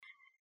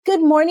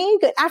good morning,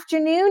 good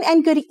afternoon,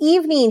 and good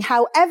evening,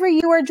 however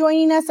you are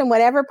joining us in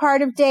whatever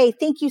part of day.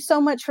 Thank you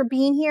so much for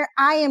being here.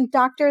 I am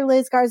Dr.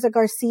 Liz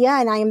Garza-Garcia,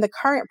 and I am the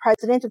current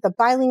president of the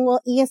Bilingual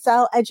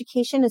ESL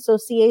Education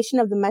Association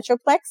of the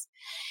Metroplex.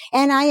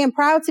 And I am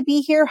proud to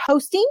be here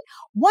hosting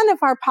one of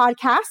our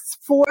podcasts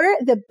for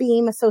the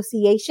BEAM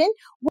Association,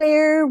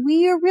 where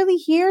we are really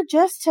here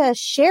just to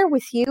share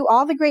with you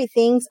all the great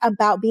things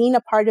about being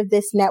a part of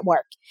this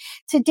network.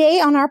 Today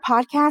on our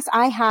podcast,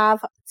 I have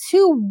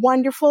two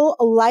wonderful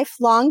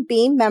lifelong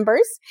BEAM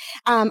members.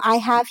 I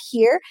have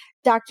here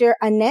Dr.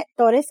 Annette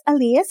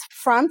Torres-Elias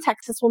from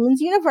Texas Women's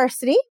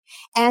University,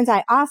 and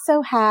I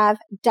also have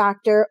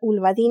Dr.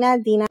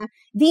 Uvaldina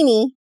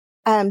Dini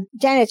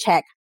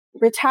Janacek,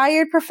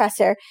 retired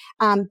professor,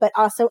 but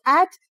also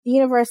at the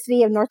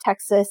University of North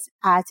Texas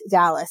at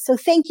Dallas. So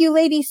thank you,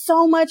 ladies,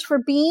 so much for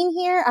being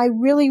here. I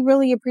really,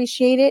 really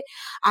appreciate it.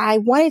 I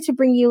wanted to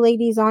bring you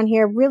ladies on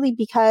here really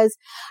because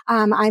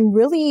I'm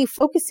really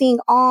focusing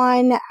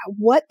on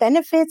what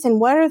benefits and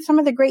what are some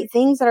of the great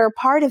things that are a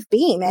part of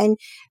BEAM, and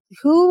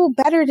who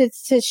better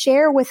to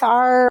share with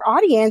our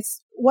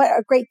audience what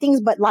are great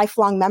things but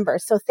lifelong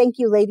members. So thank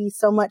you, ladies,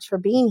 so much for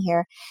being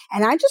here.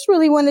 And I just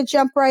really want to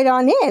jump right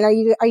on in.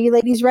 Are you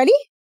ladies ready?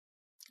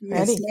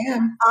 Yes,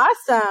 ma'am.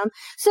 Awesome.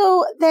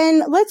 So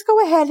then let's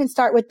go ahead and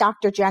start with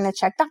Dr.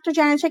 Janacek. Dr.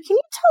 Janacek, can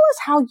you tell us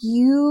how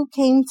you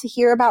came to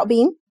hear about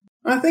BEAM?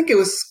 I think it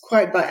was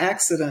quite by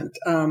accident.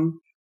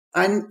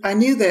 I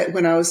knew that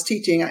when I was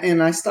teaching,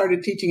 and I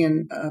started teaching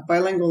in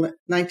bilingual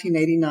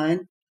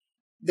 1989,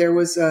 there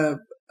was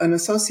an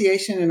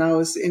association, and I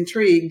was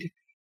intrigued.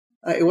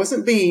 It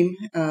wasn't BEAM,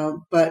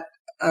 but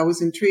I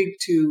was intrigued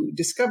to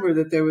discover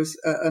that there was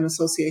an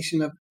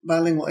association of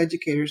bilingual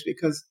educators,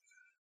 because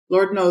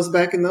Lord knows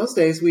back in those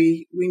days,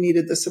 we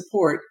needed the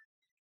support.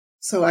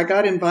 So I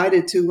got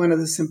invited to one of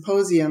the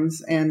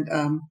symposiums, and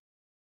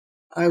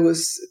I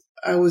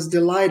was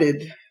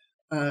delighted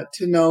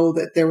to know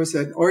that there was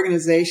an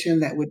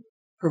organization that would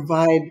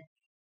provide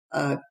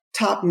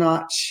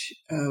top-notch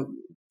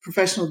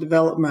professional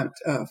development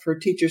for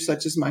teachers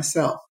such as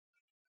myself.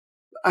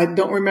 I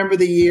don't remember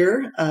the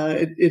year.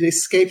 It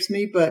escapes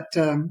me, but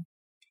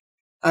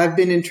I've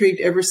been intrigued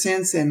ever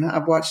since, and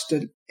I've watched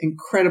an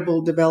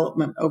incredible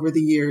development over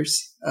the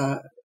years,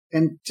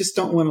 and just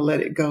don't want to let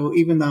it go,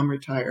 even though I'm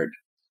retired.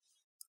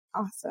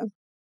 Awesome.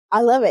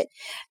 I love it.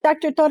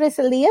 Dr.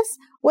 Torres-Elias,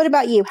 what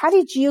about you? How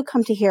did you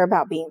come to hear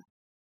about BEAM?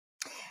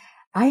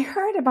 I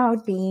heard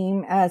about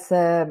BEAM as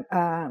a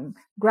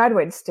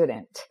graduate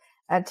student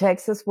at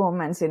Texas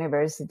Women's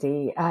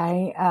University.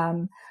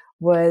 I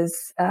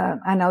was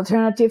an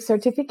alternative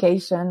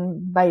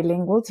certification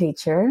bilingual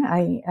teacher.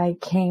 I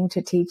came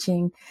to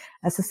teaching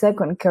as a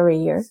second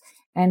career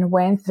and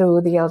went through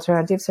the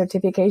alternative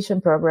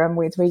certification program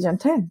with Region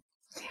 10.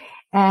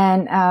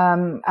 And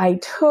I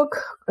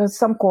took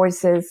some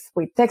courses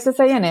with Texas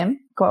A&M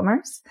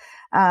Commerce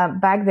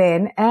back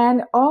then,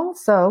 and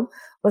also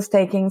was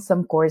taking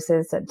some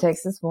courses at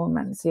Texas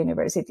Women's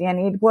University. And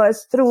it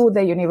was through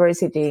the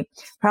university,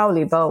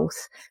 probably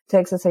both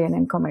Texas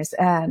A&M Commerce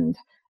and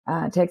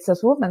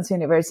Texas Women's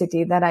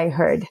University, that I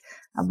heard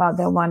about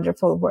the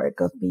wonderful work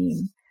of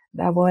BEAM.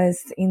 That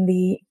was in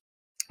the,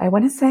 I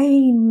want to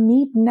say,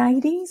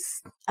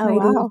 mid-90s,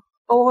 Oh,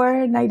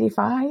 94,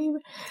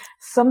 95,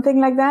 something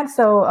like that.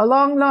 So a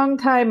long, long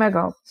time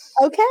ago.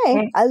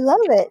 okay. I love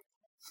it.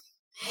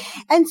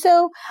 And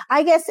so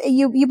I guess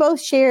you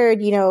both shared,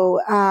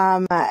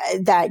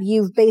 that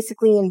you've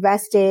basically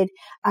invested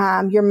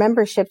your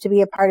membership to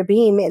be a part of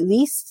BEAM at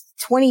least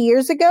 20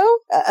 years ago,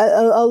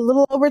 a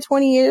little over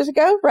 20 years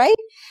ago, right?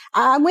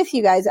 I'm with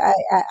you guys.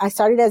 I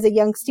started as a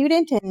young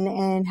student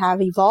and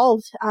have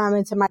evolved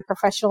into my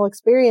professional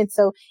experience.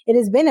 So it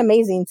has been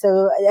amazing.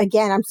 So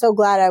again, I'm so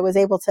glad I was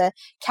able to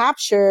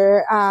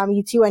capture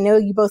you two. I know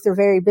you both are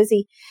very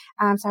busy.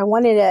 So I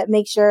wanted to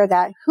make sure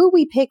that who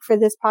we pick for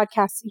this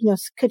podcast,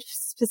 could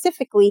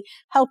specifically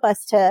help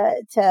us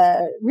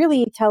to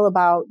really tell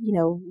about,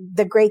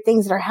 the great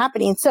things that are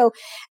happening. So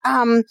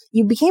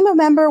you became a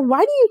member.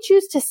 Why do you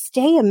choose to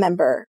stay a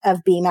member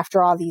of BEAM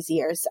after all these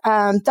years?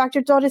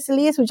 Dr.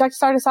 Torres-Elias, would you like to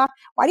start us off?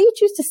 Why do you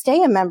choose to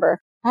stay a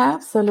member?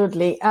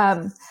 Absolutely.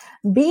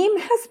 BEAM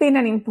has been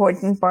an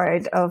important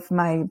part of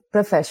my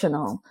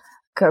professional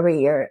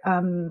career.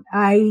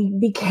 I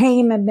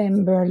became a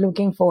member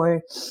looking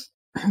for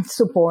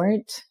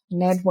support,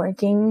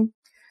 networking,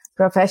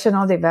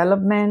 professional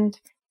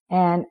development,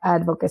 and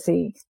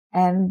advocacy.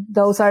 And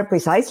those are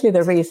precisely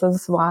the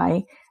reasons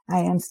why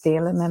I am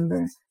still a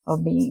member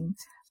of BEAM.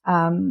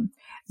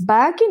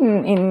 Back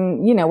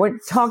in we're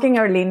talking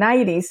early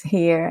 90s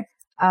here,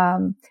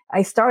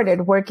 I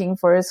started working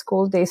for a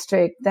school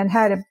district that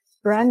had a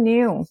brand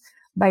new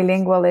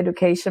bilingual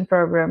education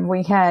program.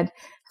 We had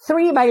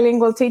 3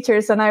 bilingual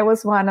teachers, and I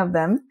was one of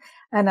them,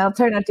 an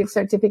alternative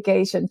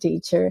certification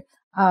teacher.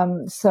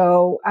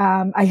 So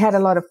I had a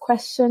lot of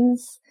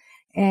questions,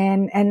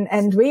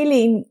 and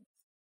really,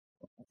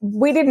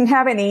 we didn't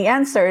have any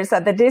answers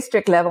at the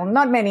district level.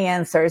 Not many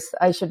answers,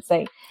 I should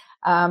say.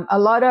 A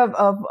lot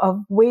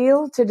of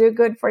will to do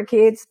good for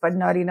kids, but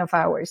not enough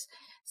hours.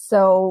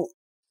 So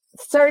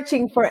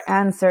searching for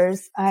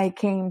answers, I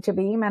came to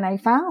BEAM and I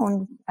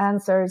found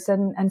answers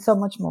and so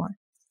much more.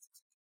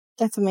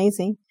 That's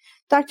amazing.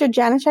 Dr.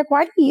 Janacek,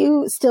 why do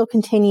you still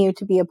continue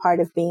to be a part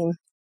of BEAM?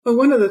 Well,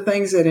 one of the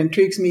things that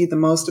intrigues me the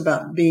most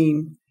about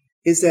BEAM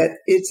is that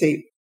it's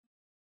a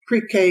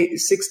pre-K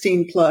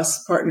 16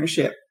 plus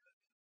partnership,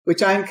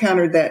 which I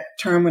encountered that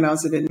term when I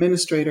was an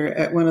administrator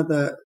at one of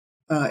the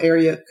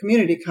area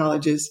community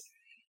colleges.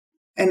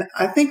 And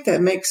I think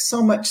that makes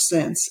so much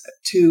sense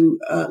to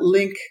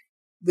link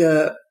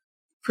the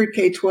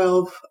pre-K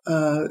 12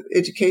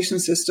 education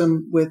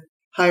system with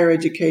higher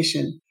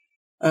education.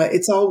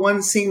 It's all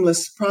one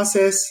seamless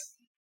process,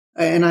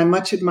 and I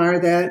much admire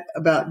that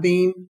about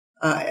BEAM.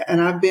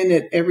 And I've been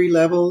at every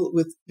level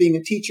with being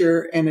a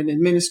teacher and an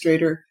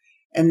administrator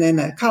and then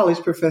a college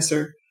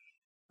professor,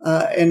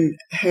 and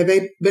have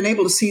been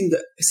able to see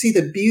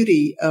the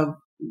beauty of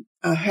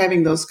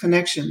having those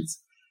connections.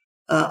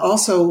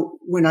 Also,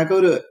 when I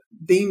go to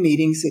BEAM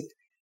meetings,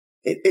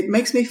 it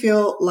makes me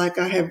feel like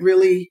I have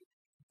really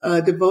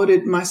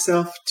devoted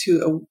myself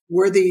to a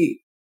worthy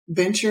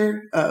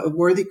venture, a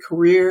worthy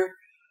career.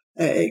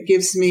 It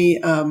gives me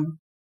validation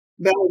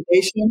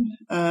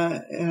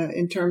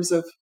in terms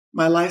of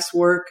my life's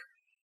work.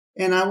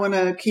 And I want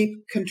to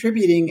keep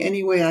contributing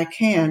any way I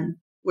can,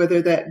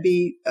 whether that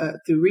be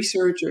through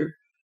research or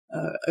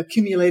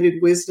accumulated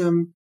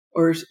wisdom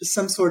or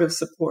some sort of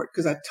support,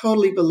 because I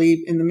totally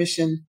believe in the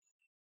mission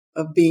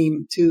of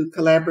BEAM to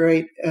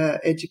collaborate,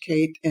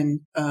 educate,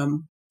 and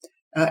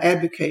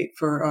advocate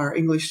for our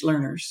English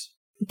learners.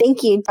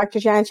 Thank you, Dr.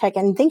 Janacek,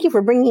 and thank you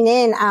for bringing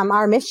in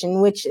our mission,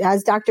 which,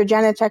 as Dr.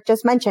 Janacek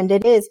just mentioned,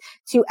 it is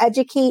to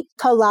educate,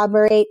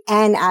 collaborate,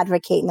 and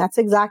advocate. And that's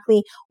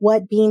exactly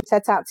what BEAM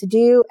sets out to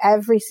do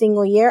every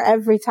single year,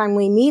 every time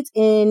we meet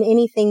in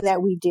anything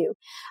that we do.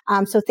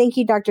 So thank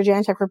you, Dr.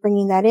 Janacek, for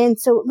bringing that in.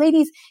 So,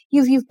 ladies,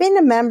 you've been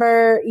a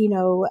member,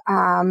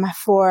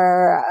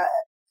 for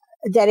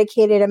a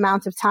dedicated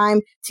amount of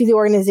time to the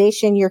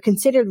organization. You're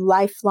considered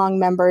lifelong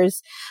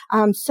members.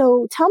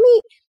 So tell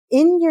me,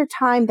 in your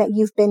time that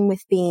you've been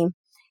with BEAM,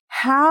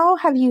 how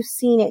have you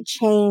seen it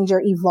change or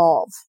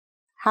evolve?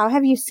 How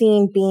have you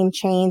seen BEAM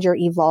change or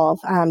evolve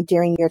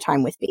during your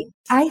time with BEAM?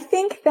 I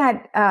think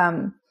that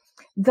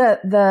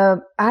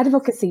the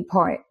advocacy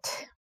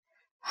part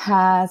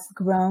has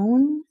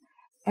grown,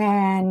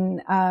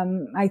 and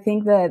I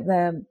think that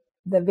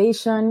the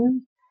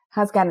vision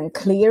has gotten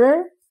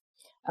clearer.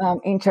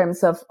 In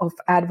terms of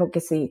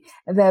advocacy.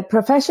 The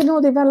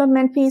professional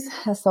development piece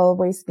has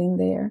always been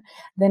there.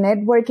 The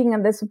networking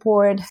and the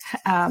support,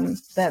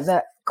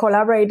 the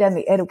collaborate and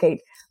the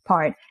educate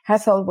part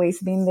has always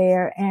been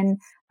there, and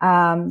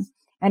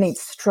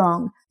it's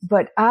strong.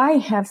 But I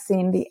have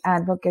seen the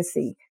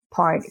advocacy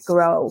part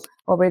grow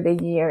over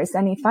the years.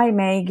 And if I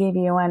may give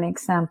you an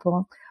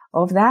example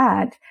of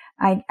that,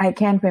 I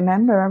can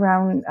remember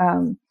around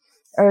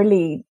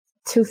early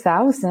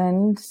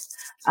 2000s,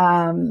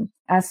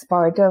 as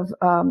part of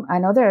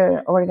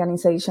another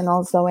organization,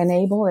 also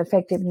Enable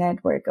Effective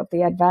Network of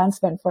the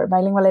Advancement for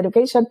Bilingual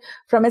Education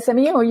from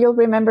SMU. You'll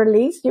remember,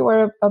 Liz, you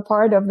were a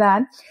part of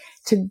that,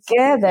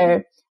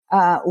 together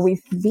with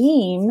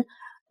BEAM,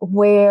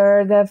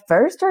 were the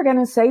first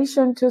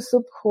organization to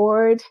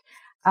support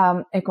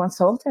a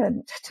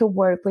consultant to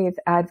work with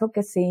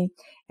advocacy.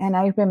 And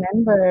I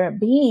remember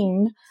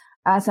BEAM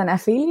as an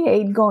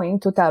affiliate going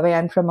to TABE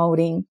and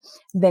promoting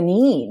the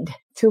need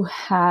to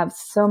have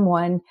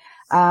someone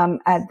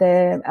at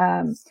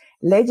the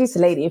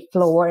legislative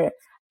floor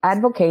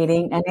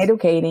advocating and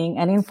educating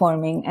and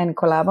informing and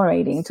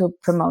collaborating to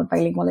promote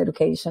bilingual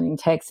education in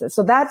Texas.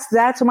 So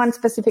that's one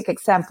specific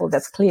example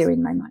that's clear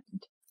in my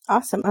mind.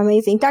 Awesome.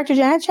 Amazing. Dr.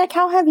 Janacek,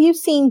 how have you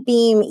seen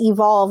BEAM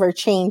evolve or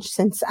change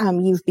since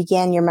you've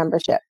began your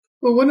membership?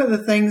 Well, one of the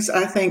things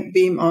I think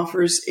BEAM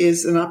offers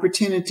is an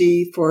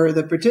opportunity for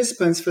the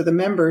participants, for the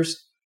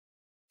members,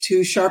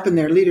 to sharpen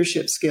their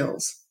leadership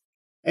skills.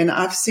 And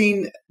I've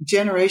seen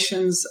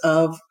generations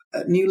of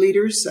new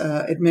leaders,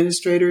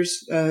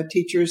 administrators,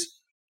 teachers,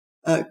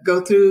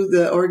 go through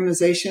the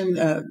organization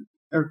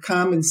or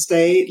come and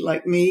stay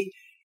like me.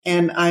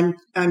 And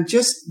I'm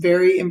just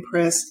very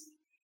impressed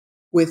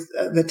with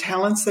the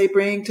talents they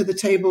bring to the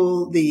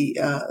table, the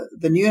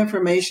new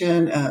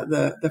information,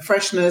 the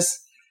freshness,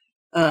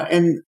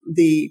 and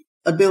the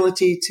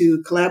ability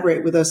to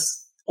collaborate with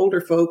us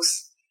older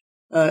folks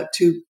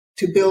to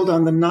build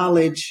on the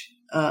knowledge,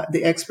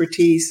 the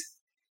expertise,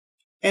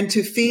 and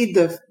to feed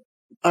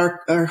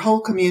our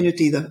whole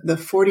community, the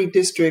 40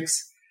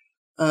 districts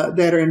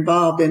that are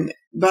involved. And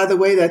by the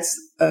way, that's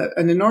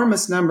an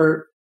enormous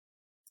number.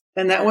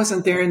 And that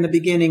wasn't there in the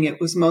beginning. It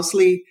was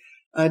mostly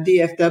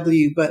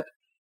DFW, but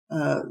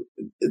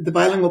the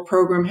bilingual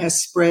program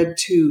has spread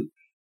to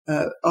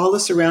all the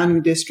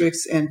surrounding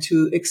districts, and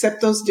to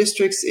accept those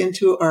districts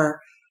into our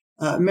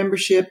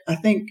membership, I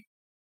think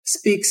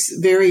speaks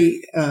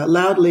very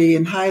loudly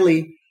and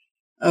highly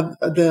of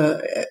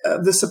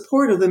the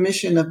support of the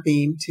mission of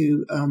BEAM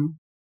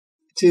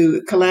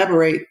to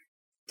collaborate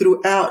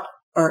throughout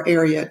our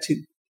area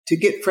to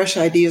get fresh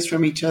ideas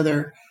from each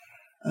other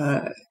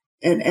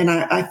and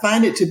I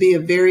find it to be a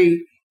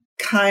very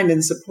kind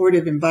and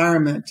supportive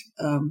environment.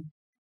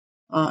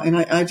 And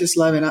I just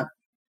love it.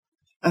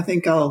 I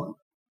think I'll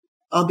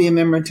be a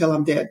member until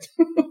I'm dead.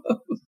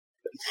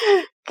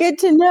 Good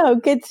to know.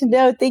 Good to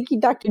know. Thank you,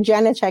 Dr.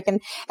 Janacek.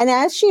 And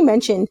as she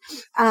mentioned,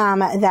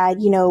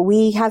 that,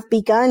 we have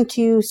begun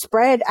to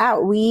spread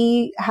out.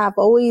 We have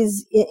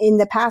always, in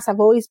the past, have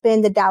always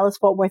been the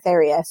Dallas-Fort Worth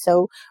area.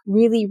 So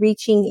really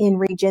reaching in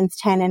regions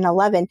 10 and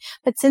 11.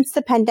 But since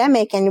the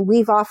pandemic, and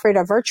we've offered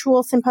a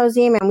virtual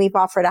symposium and we've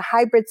offered a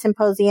hybrid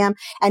symposium.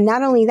 And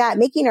not only that,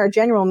 making our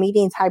general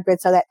meetings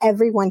hybrid so that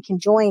everyone can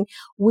join.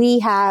 We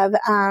have,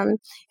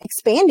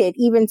 expanded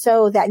even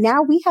so that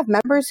now we have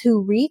members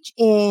who reach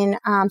in,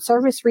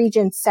 service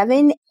region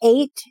 7,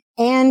 8,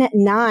 and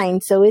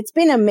 9. So it's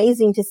been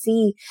amazing to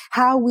see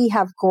how we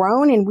have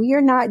grown, and we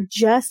are not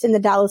just in the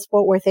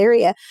Dallas-Fort Worth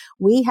area.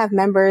 We have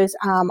members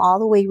all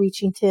the way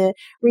reaching to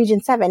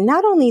Region 7.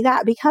 Not only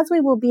that, because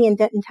we will be in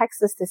Denton,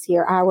 Texas this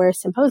year, our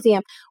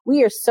symposium,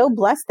 we are so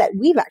blessed that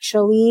we've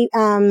actually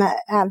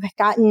have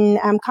gotten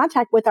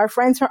contact with our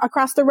friends from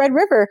across the Red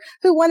River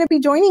who want to be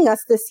joining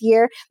us this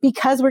year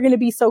because we're going to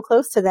be so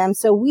close to them.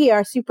 So we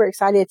are super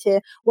excited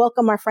to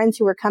welcome our friends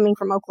who are coming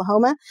from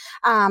Oklahoma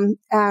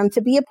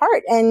to be a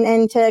part and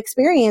to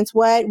experience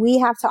what we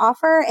have to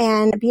offer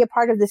and be a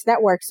part of this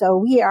network. So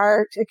we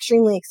are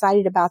extremely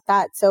excited about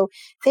that. So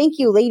thank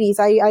you, ladies.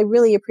 I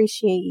really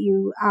appreciate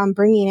you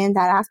bringing in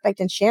that aspect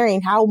and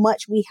sharing how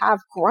much we have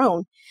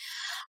grown.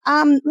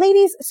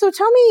 Ladies, so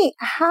tell me,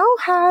 how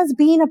has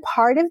being a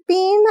part of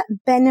BEAM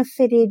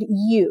benefited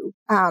you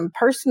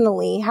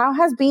personally? How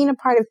has being a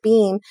part of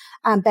BEAM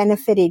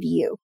benefited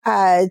you?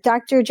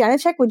 Dr.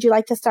 Janacek, would you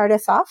like to start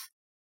us off?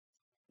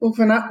 Well,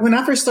 when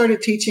I first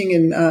started teaching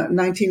in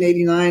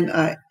 1989,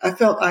 I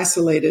felt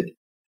isolated,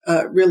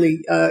 really.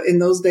 In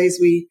those days,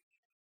 we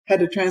had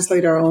to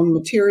translate our own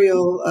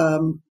material.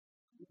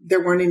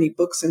 There weren't any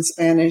books in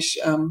Spanish.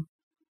 I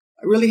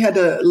really had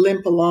to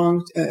limp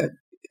along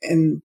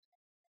and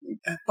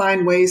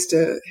find ways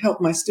to help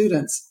my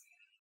students.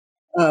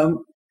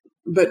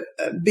 But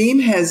BEAM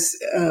has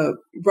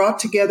brought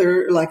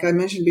together, like I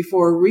mentioned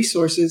before,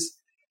 resources.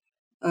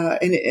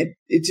 And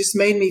it just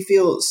made me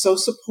feel so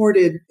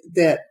supported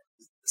that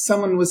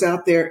someone was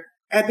out there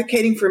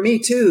advocating for me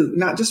too,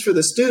 not just for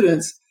the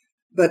students,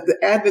 but the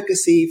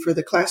advocacy for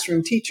the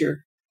classroom teacher.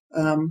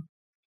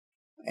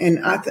 And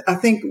I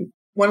think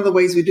one of the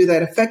ways we do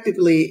that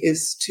effectively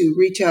is to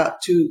reach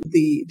out to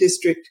the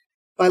district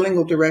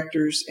bilingual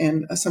directors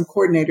and some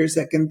coordinators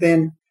that can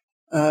then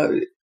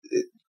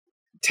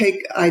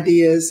take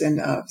ideas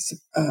and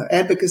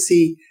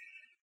advocacy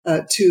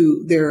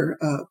to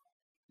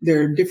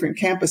their different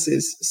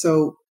campuses.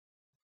 So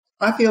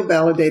I feel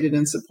validated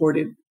and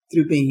supported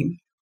through BEAM.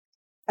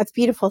 That's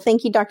beautiful.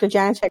 Thank you, Dr.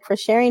 Janacek, for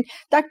sharing.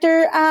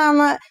 Dr.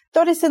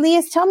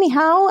 Torres-Elias, tell me,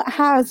 how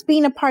has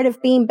being a part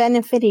of BEAM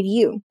benefited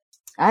you?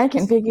 I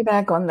can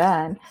piggyback on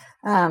that.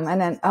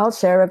 And then I'll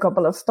share a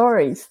couple of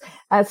stories.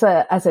 As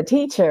a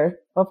teacher,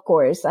 of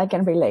course, I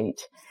can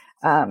relate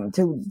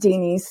to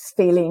Dini's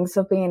feelings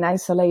of being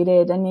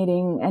isolated and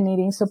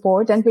needing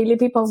support. And really,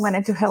 people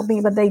wanted to help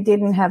me, but they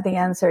didn't have the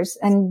answers.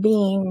 And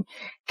BEAM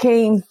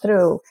came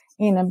through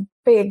in a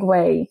big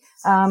way.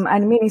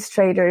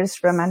 Administrators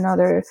from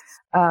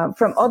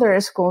other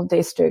school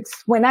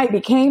districts. When I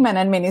became an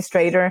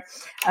administrator,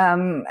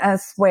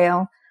 as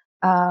well,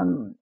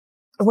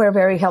 were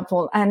very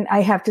helpful. And I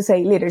have to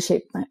say,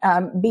 leadership.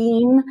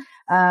 BEAM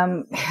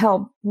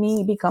helped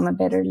me become a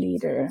better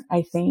leader,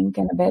 I think,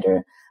 and a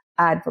better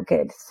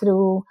advocate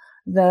through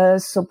the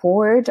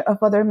support of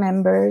other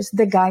members,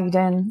 the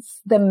guidance,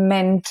 the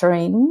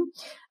mentoring.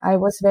 I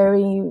was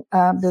very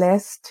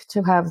blessed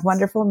to have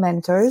wonderful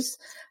mentors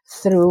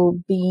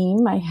through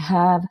BEAM. I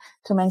have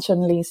to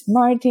mention Liz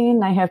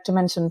Martin. I have to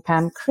mention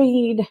Pam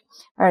Creed,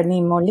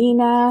 Ernie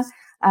Molina,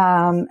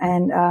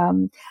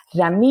 and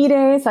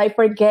Ramirez. I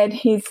forget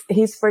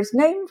his first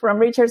name, from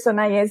Richardson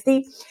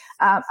ISD.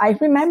 I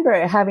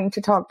remember having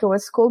to talk to a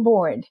school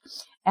board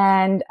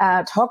and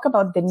talk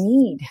about the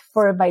need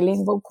for a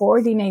bilingual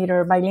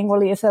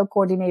ESL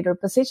coordinator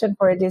position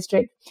for a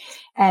district,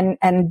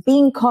 and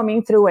being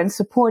coming through and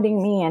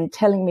supporting me and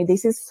telling me,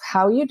 this is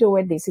how you do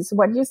it, this is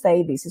what you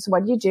say, this is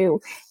what you do,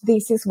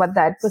 this is what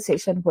that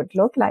position would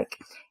look like.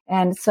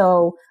 And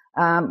so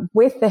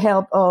with the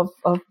help of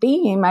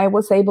BEAM, I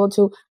was able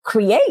to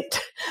create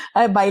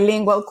a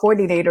bilingual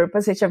coordinator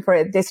position for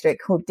a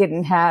district who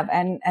didn't have,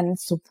 and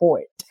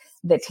support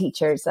the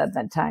teachers at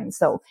that time.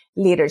 So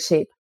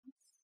leadership.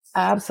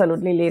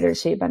 Absolutely,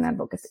 leadership and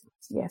advocacy.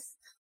 Yes.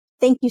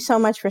 Thank you so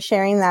much for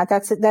sharing that.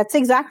 That's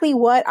exactly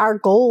what our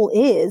goal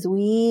is.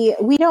 We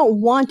don't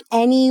want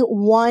any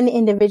one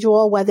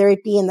individual, whether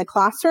it be in the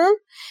classroom,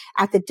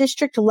 at the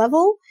district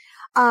level,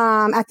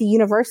 at the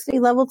university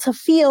level, to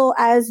feel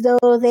as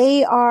though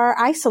they are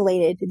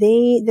isolated.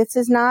 This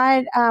is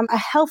not a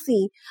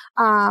healthy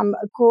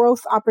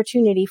growth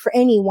opportunity for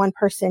any one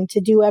person to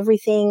do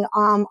everything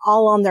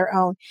all on their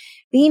own.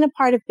 Being a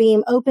part of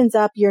BEAM opens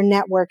up your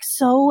network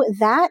so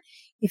that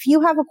if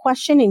you have a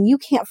question and you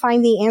can't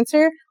find the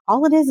answer,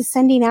 all it is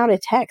sending out a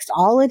text.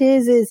 All it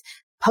is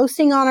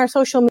posting on our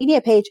social media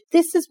page,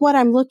 this is what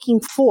I'm looking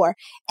for.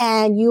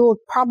 And you'll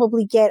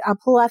probably get a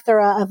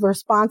plethora of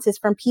responses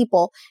from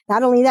people.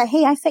 Not only that,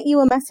 hey, I sent you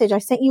a message. I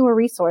sent you a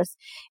resource.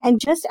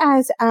 And just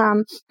as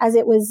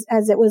it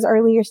was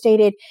earlier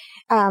stated,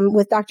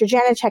 with Dr.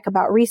 Janacek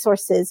about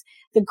resources,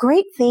 the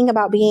great thing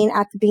about being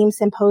at the BEAM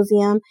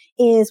Symposium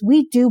is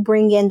we do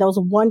bring in those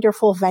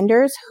wonderful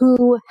vendors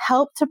who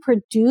help to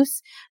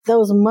produce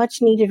those much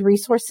needed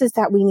resources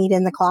that we need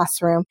in the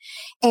classroom.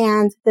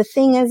 And the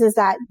thing is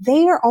that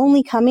they are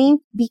only coming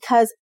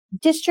because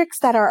districts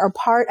that are a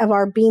part of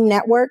our BEAM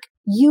network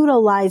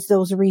utilize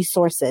those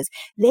resources.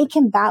 They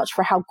can vouch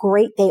for how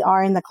great they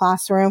are in the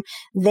classroom.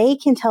 They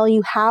can tell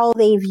you how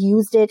they've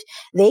used it.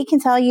 They can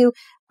tell you,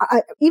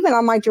 even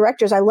on my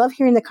directors, I love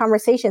hearing the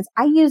conversations.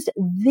 I used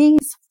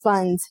these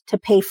funds to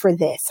pay for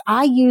this.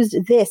 I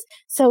used this.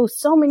 So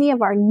many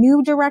of our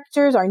new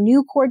directors, our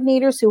new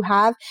coordinators who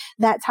have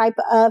that type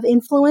of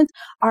influence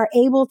are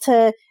able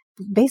to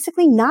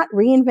basically not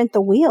reinvent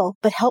the wheel,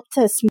 but help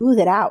to smooth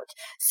it out.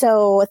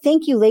 So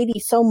thank you,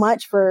 ladies, so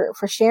much for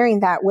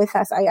sharing that with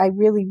us. I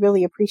really,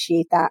 really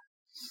appreciate that.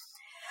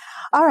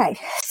 All right.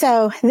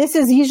 So this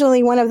is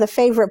usually one of the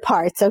favorite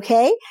parts.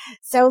 Okay.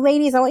 So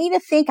ladies, I want you to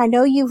think, I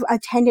know you've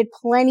attended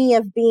plenty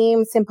of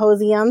BEAM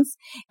symposiums.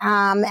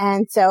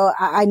 And so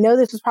I know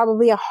this is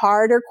probably a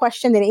harder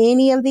question than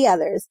any of the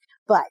others,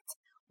 but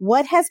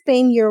what has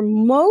been your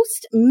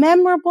most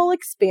memorable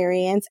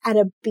experience at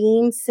a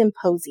BEAM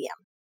symposium?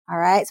 All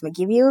right. So I'm going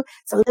to give you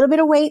a little bit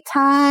of wait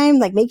time,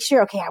 like make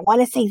sure, okay, I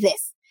want to say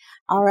this.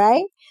 All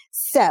right.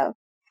 So, all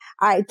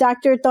right,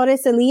 Dr.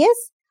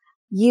 Torres-Elias,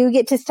 you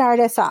get to start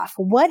us off.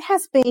 What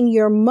has been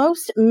your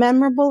most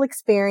memorable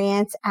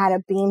experience at a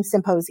BEAM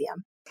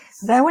symposium?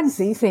 That one's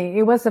easy.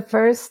 It was the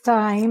first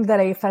time that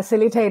I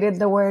facilitated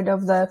the work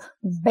of the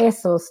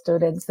BESO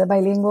students, the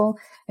Bilingual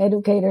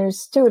Education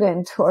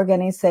Student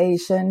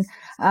Organization.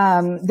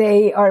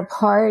 They are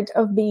part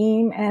of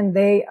BEAM and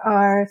they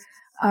are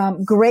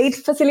great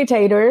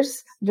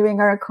facilitators during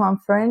our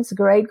conference,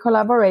 great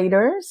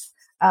collaborators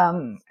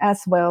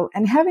as well,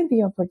 and having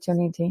the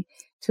opportunity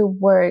to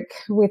work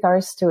with our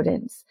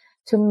students,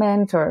 to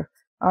mentor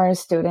our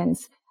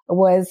students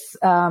was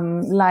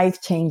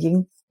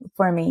life-changing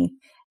for me.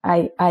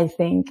 I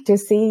think to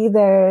see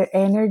their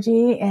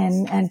energy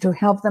and to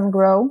help them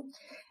grow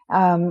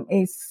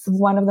is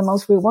one of the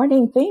most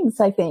rewarding things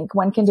I think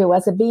one can do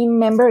as a BEAM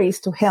member, is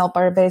to help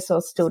our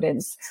BESO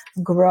students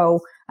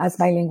grow as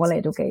bilingual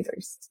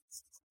educators.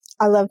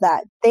 I love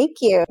that. Thank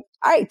you.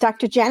 All right,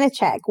 Dr.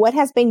 Janicek, what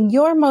has been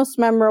your most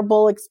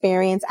memorable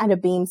experience at a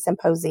BEAM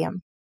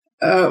symposium?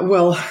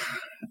 Well,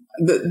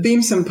 the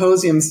BEAM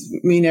symposiums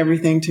mean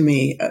everything to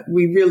me.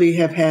 We really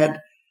have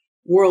had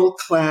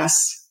world-class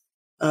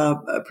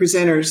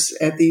presenters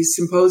at these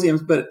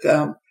symposiums, but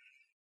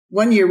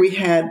one year we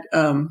had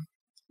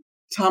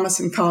Thomas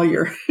and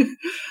Collier.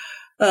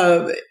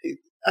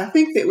 I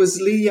think it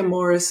was Lydia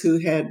Morris who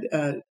had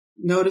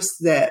noticed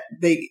that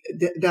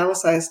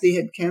Dallas ISD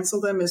had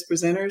canceled them as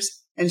presenters,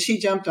 and she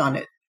jumped on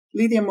it.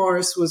 Lydia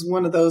Morris was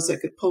one of those that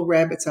could pull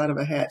rabbits out of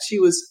a hat. She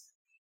was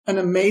an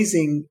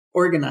amazing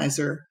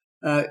organizer.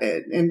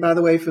 And by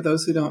the way, for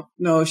those who don't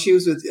know, she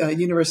was with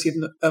University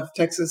of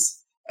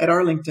Texas at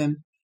Arlington,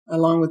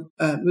 along with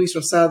Luis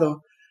Rosado.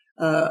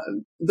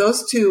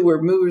 Those two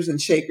were movers and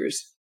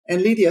shakers.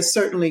 And Lydia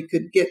certainly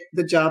could get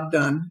the job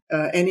done,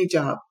 any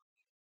job.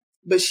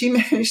 But she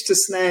managed to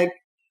snag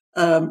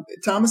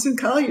Thomas and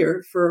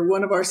Collier for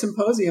one of our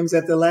symposiums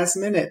at the last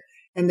minute.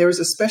 And there was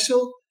a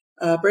special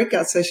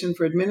breakout session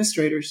for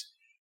administrators,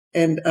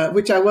 and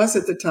which I was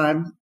at the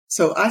time.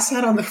 So I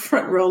sat on the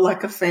front row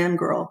like a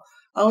fangirl.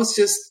 I was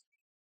just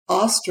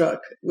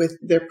awestruck with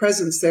their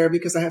presence there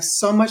because I have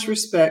so much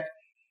respect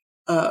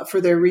for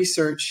their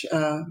research.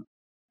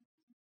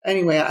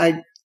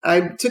 Anyway, I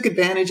took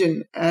advantage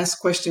and asked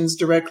questions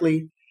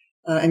directly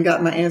and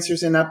got my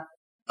answers. And I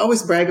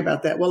always brag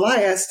about that. Well, I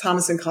asked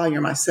Thomas and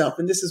Collier myself,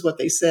 and this is what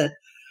they said.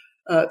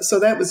 So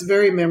that was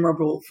very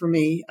memorable for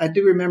me. I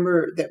do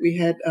remember that we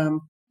had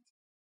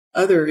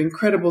other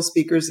incredible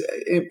speakers,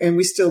 and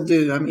we still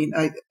do. I mean,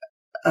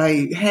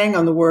 I hang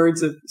on the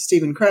words of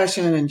Stephen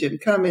Krashen and Jim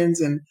Cummins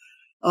and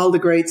all the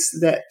greats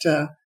that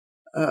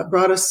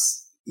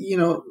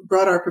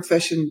brought our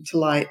profession to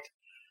light.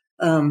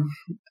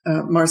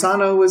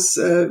 Marzano was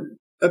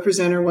a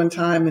presenter one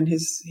time, and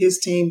his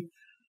team.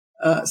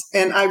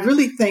 And I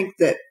really think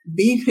that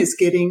BEAM is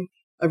getting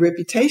a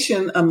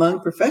reputation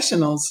among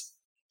professionals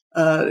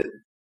that,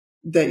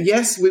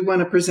 yes, we want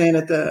to present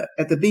at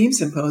the BEAM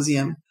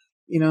Symposium.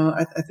 You know,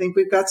 I think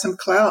we've got some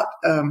clout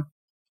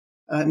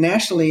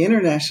nationally,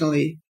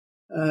 internationally.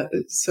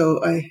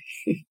 So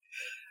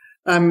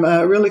I'm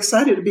real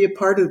excited to be a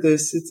part of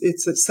this.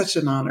 It's such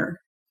an honor.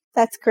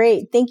 That's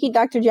great. Thank you,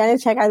 Dr.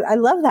 Janacek. I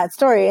love that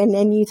story.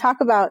 And you talk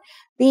about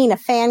being a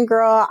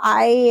fangirl.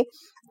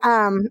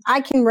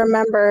 I can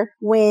remember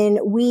when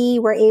we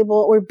were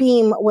able, or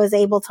BEAM was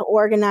able to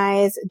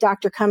organize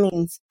Dr.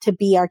 Cummings to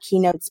be our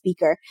keynote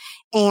speaker.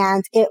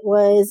 And it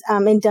was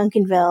in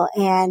Duncanville.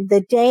 And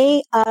the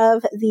day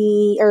of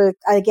or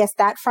I guess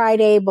that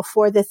Friday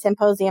before the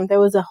symposium, there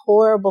was a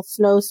horrible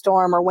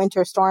snowstorm or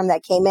winter storm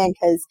that came in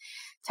because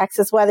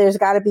Texas weather's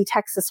got to be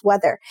Texas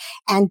weather.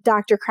 And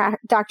Dr.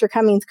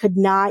 Cummings could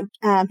not,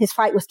 his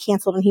flight was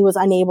canceled and he was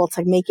unable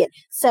to make it.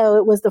 So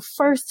it was the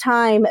first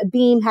time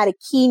BEAM had a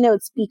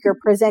keynote speaker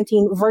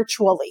presenting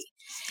virtually.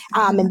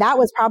 And that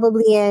was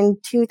probably in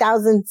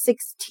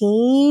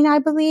 2016, I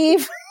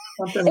believe.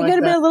 Something It like could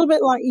have been a little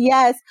bit long.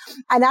 Yes.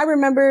 And I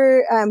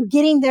remember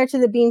getting there to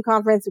the BEAM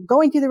conference,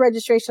 going through the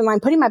registration line,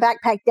 putting my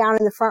backpack down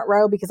in the front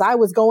row because I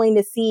was going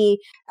to see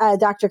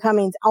Dr.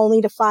 Cummings, only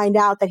to find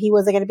out that he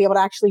wasn't going to be able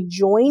to actually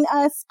join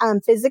us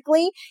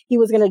physically. He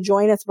was going to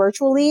join us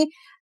virtually.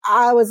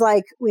 I was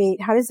like,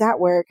 wait, how does that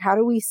work? How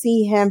do we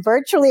see him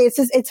virtually?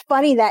 It's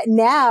funny that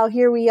now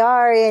here we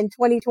are in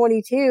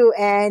 2022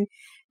 and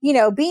you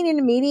know, being in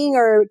a meeting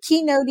or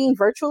keynoting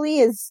virtually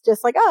is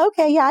just like, oh,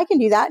 okay, yeah, I can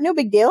do that. No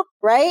big deal,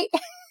 right?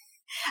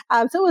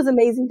 So it was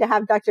amazing to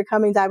have Dr.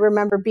 Cummings. I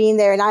remember being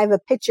there and I have a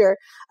picture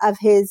of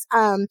his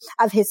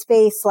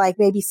face, like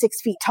maybe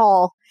 6 feet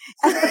tall.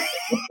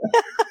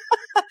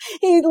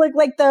 He looked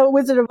like the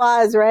Wizard of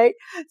Oz, right?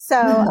 So,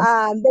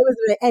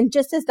 and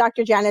just as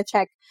Dr.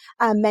 Janacek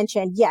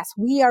mentioned, yes,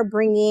 we are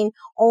bringing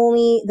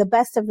only the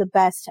best of the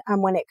best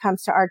when it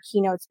comes to our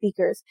keynote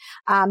speakers.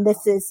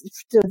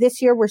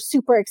 This year we're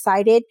super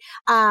excited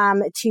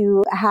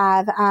to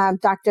have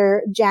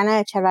Dr.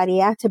 Janna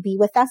Echevarria to be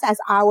with us as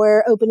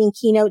our opening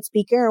keynote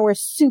speaker, and we're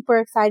super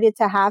excited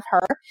to have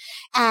her.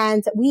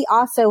 And we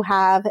also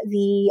have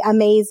the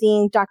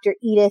amazing Dr.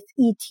 Edith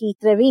E.T.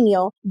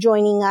 Trevino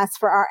joining us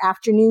for our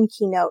afternoon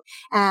keynote,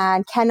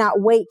 and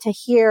cannot wait to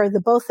hear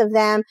the both of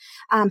them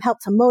help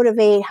to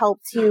motivate, help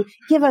to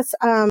give us,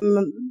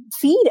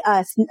 feed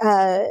us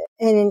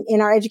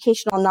in our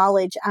educational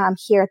knowledge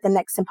here at the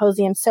next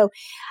symposium. So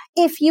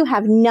if you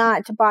have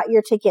not bought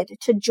your ticket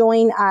to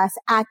join us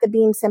at the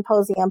BEAM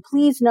Symposium,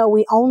 please know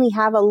we only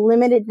have a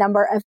limited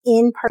number of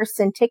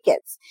in-person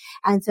tickets.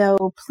 And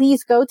so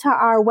please go to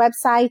our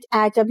website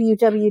at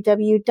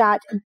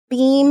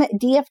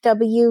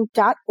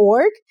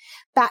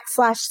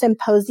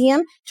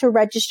www.beamdfw.org/symposium to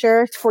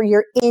register for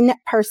your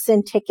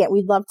in-person ticket.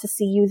 We'd love to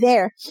see you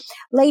there.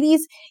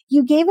 Ladies,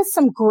 you gave us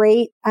some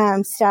great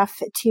stuff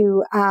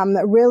to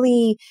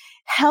really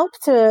help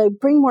to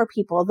bring more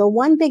people. The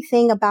one big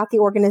thing about the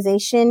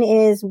organization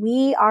is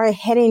we are a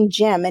hidden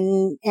gem.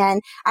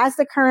 And as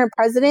the current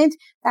president,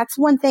 that's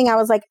one thing I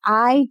was like,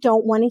 I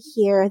don't want to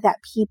hear that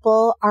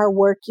people are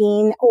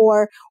working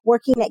at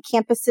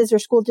campuses or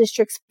school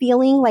districts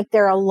feeling like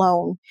they're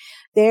alone.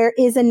 There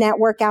is a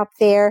network out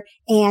there,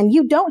 and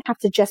you don't have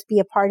to just be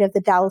a part of the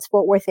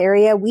Dallas-Fort Worth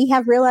area. We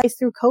have realized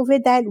through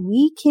COVID that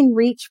we can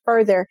reach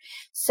further.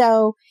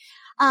 So,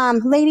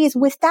 ladies,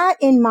 with that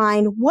in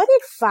mind, what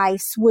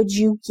advice would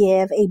you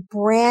give a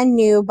brand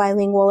new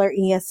bilingual or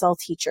ESL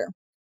teacher?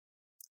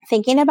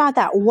 Thinking about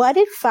that, what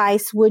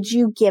advice would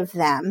you give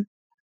them?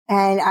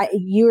 And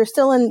you're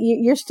still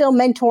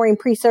mentoring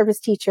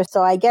pre-service teachers.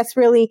 So I guess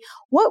really,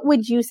 what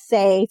would you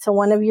say to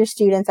one of your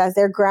students as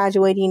they're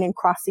graduating and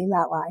crossing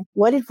that line?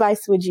 What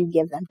advice would you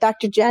give them?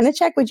 Dr.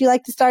 Janacek, would you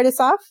like to start us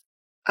off?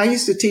 I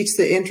used to teach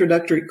the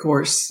introductory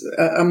course,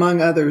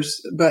 among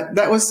others, but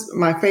that was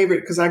my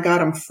favorite because I got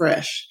them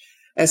fresh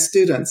as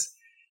students.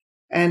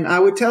 And I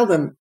would tell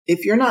them,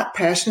 if you're not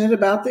passionate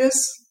about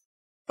this,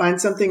 find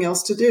something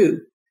else to do,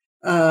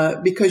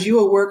 because you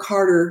will work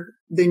harder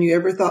than you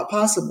ever thought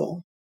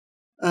possible.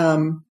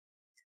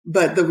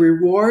 But the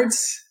rewards,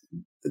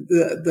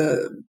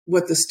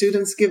 what the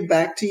students give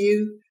back to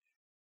you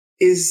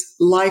is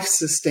life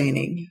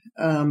sustaining.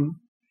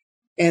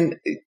 And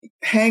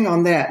hang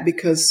on that,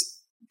 because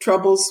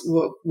troubles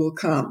will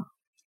come.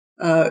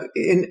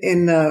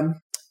 In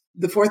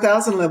the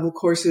 4,000 level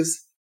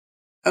courses,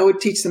 I would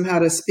teach them how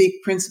to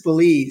speak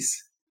principalese,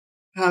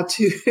 how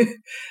to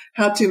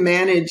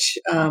manage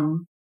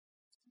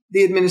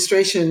the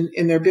administration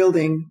in their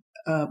building,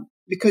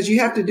 because you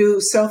have to do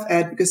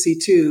self-advocacy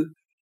too.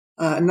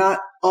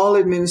 Not all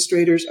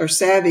administrators are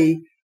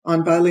savvy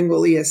on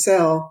bilingual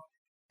ESL,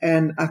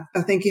 and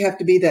I think you have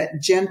to be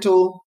that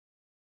gentle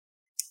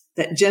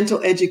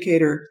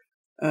educator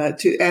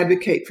to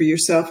advocate for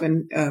yourself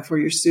and for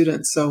your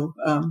students. So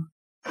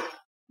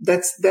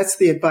that's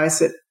the advice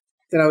that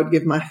I would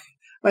give my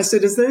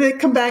students. Then they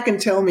come back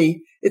and tell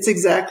me it's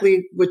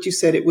exactly what you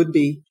said it would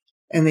be,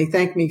 and they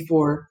thank me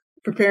for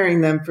preparing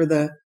them for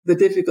the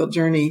difficult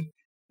journey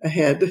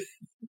ahead.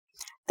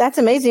 That's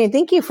amazing. And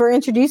thank you for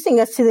introducing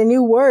us to the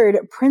new word,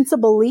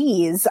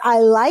 principalese. I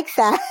like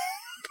that.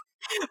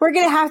 We're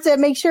going to have to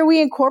make sure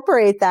we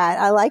incorporate that.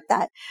 I like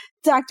that.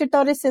 Dr.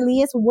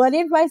 Torres-Elias, what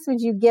advice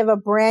would you give a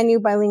brand new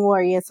bilingual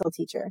or ESL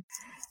teacher?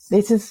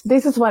 This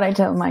is what I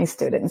tell my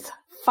students.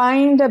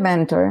 Find a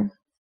mentor,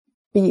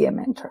 be a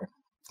mentor.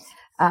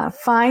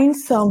 Find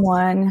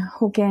someone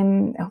who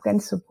can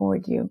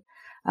support you.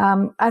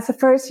 As a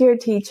first-year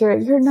teacher,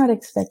 you're not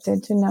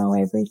expected to know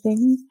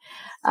everything.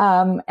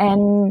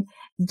 And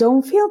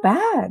don't feel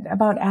bad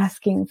about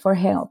asking for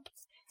help.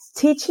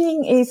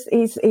 Teaching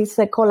is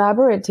a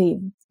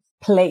collaborative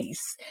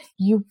place.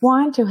 You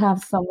want to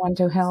have someone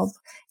to help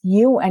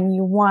you, and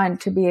you want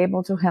to be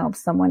able to help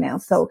someone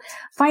else. So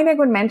find a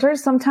good mentor.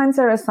 Sometimes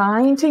they're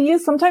assigned to you.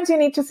 Sometimes you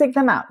need to seek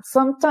them out.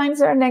 Sometimes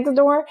they're next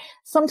door.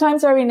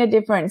 Sometimes they're in a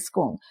different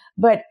school.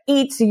 But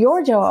it's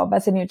your job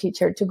as a new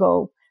teacher to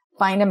go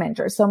find a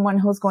mentor, someone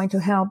who's going to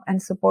help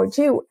and support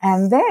you.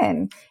 And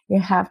then you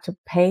have to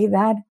pay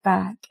that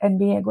back and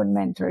be a good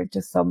mentor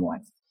to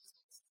someone.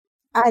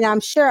 And I'm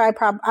sure I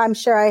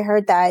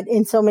heard that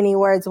in so many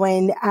words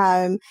when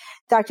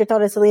Dr.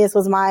 Torres-Elias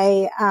was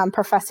my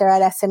professor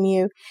at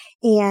SMU,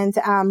 and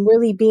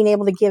really being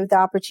able to give the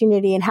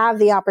opportunity and have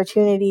the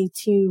opportunity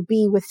to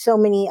be with so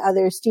many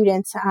other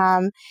students,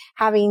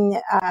 having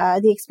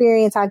the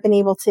experience I've been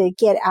able to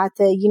get at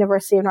the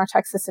University of North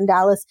Texas in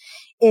Dallas.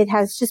 It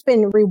has just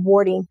been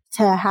rewarding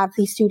to have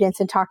these students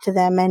and talk to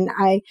them. And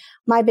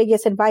my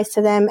biggest advice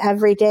to them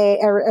every day,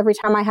 every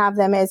time I have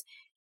them is,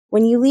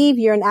 when you leave,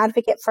 you're an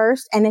advocate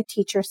first and a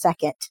teacher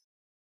second.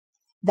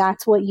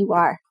 That's what you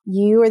are.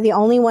 You are the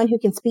only one who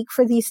can speak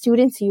for these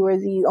students. You are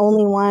the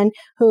only one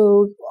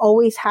who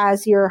always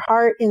has your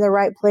heart in the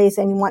right place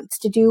and wants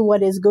to do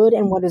what is good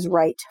and what is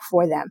right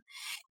for them.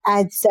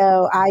 And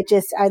so I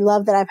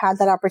love that I've had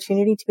that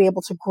opportunity to be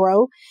able to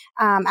grow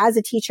as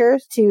a teacher,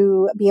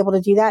 to be able to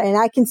do that. And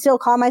I can still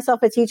call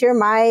myself a teacher.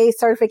 My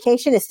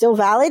certification is still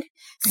valid.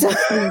 So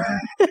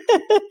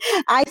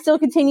I still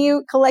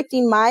continue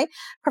collecting my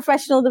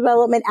professional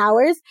development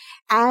hours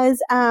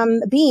as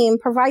BEAM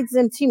provides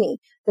them to me.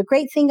 The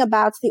great thing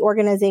about the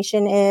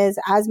organization is,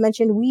 as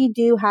mentioned, we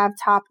do have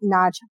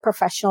top-notch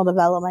professional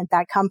development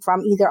that come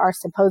from either our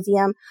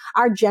symposium,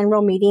 our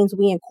general meetings.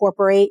 We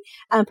incorporate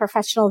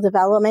professional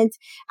development.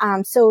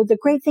 So the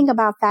great thing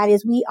about that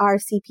is we are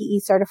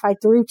CPE certified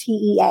through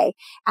TEA.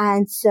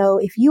 And so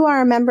if you are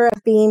a member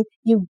of BEAM,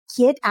 you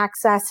get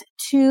access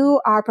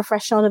to our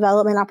professional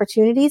development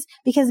opportunities,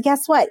 because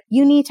guess what?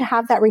 You need to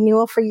have that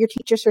renewal for your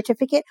teacher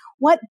certificate.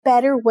 What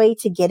better way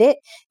to get it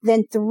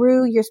than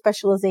through your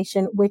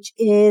specialization, which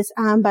is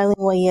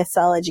bilingual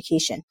ESL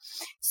education.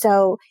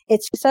 So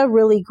it's just a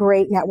really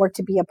great network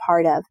to be a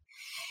part of.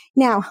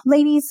 Now,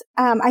 ladies,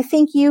 I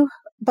thank you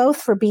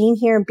both for being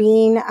here,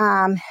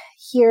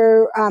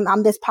 here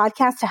on this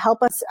podcast to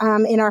help us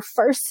in our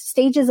first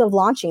stages of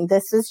launching.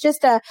 This is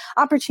just an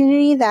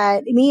opportunity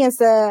that me as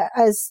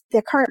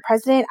the current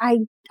president, I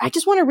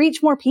just want to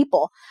reach more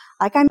people.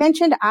 Like I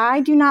mentioned,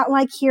 I do not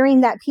like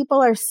hearing that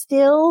people are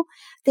still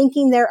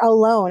thinking they're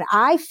alone.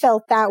 I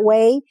felt that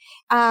way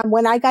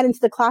when I got into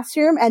the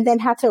classroom and then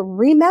had to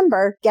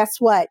remember, guess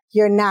what?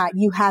 You're not.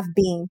 You have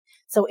BEAM.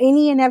 So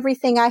any and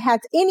everything I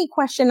had, any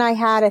question I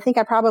had, I think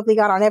I probably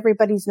got on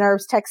everybody's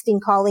nerves, texting,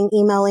 calling,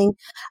 emailing.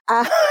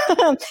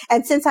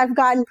 And since I've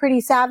gotten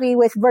pretty savvy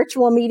with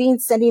virtual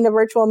meetings, sending a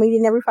virtual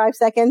meeting every 5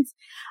 seconds.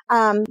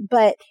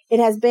 But it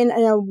has been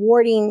a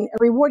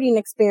rewarding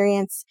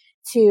experience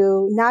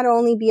to not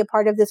only be a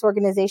part of this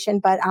organization,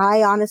 but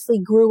I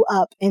honestly grew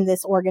up in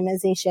this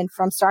organization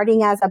from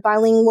starting as a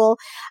bilingual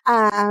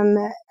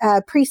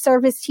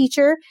pre-service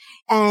teacher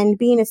and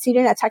being a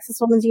student at Texas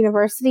Women's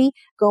University,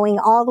 going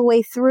all the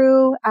way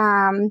through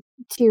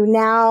to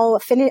now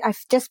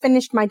I've just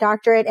finished my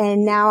doctorate,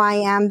 and now I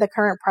am the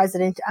current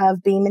president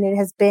of BEAM, and it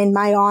has been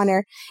my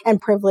honor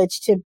and privilege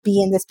to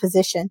be in this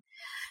position.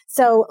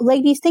 So,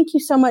 ladies, thank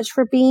you so much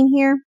for being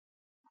here.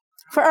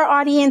 For our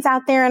audience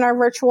out there in our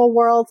virtual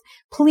world,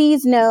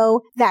 please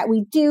know that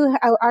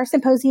our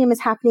symposium is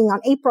happening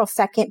on April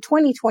 2nd,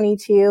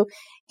 2022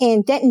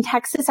 in Denton,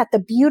 Texas at the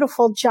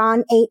beautiful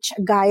John H.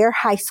 Geyer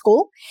High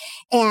School.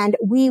 And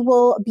we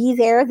will be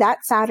there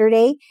that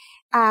Saturday.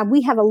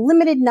 We have a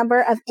limited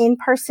number of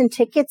in-person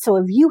tickets. So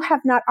if you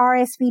have not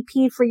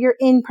RSVP'd for your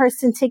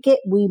in-person ticket,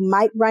 we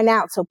might run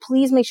out. So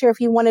please make sure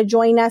if you want to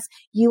join us,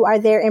 you are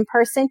there in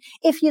person.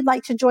 If you'd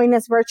like to join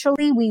us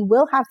virtually, we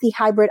will have the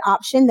hybrid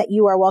option that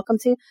you are welcome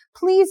to.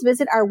 Please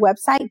visit our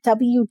website,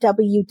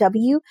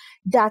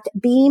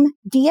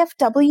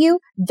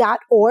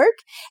 www.beamdfw.org,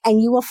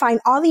 and you will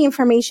find all the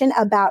information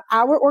about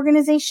our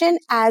organization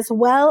as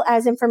well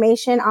as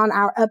information on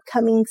our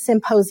upcoming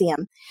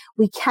symposium.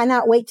 We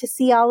cannot wait to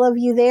see all of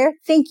you there.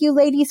 Thank you,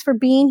 ladies, for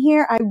being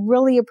here. I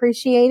really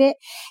appreciate it.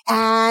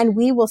 And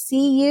we will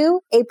see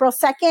you April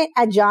 2nd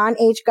at John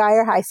H.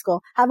 Geyer High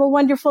School. Have a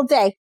wonderful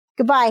day.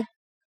 Goodbye.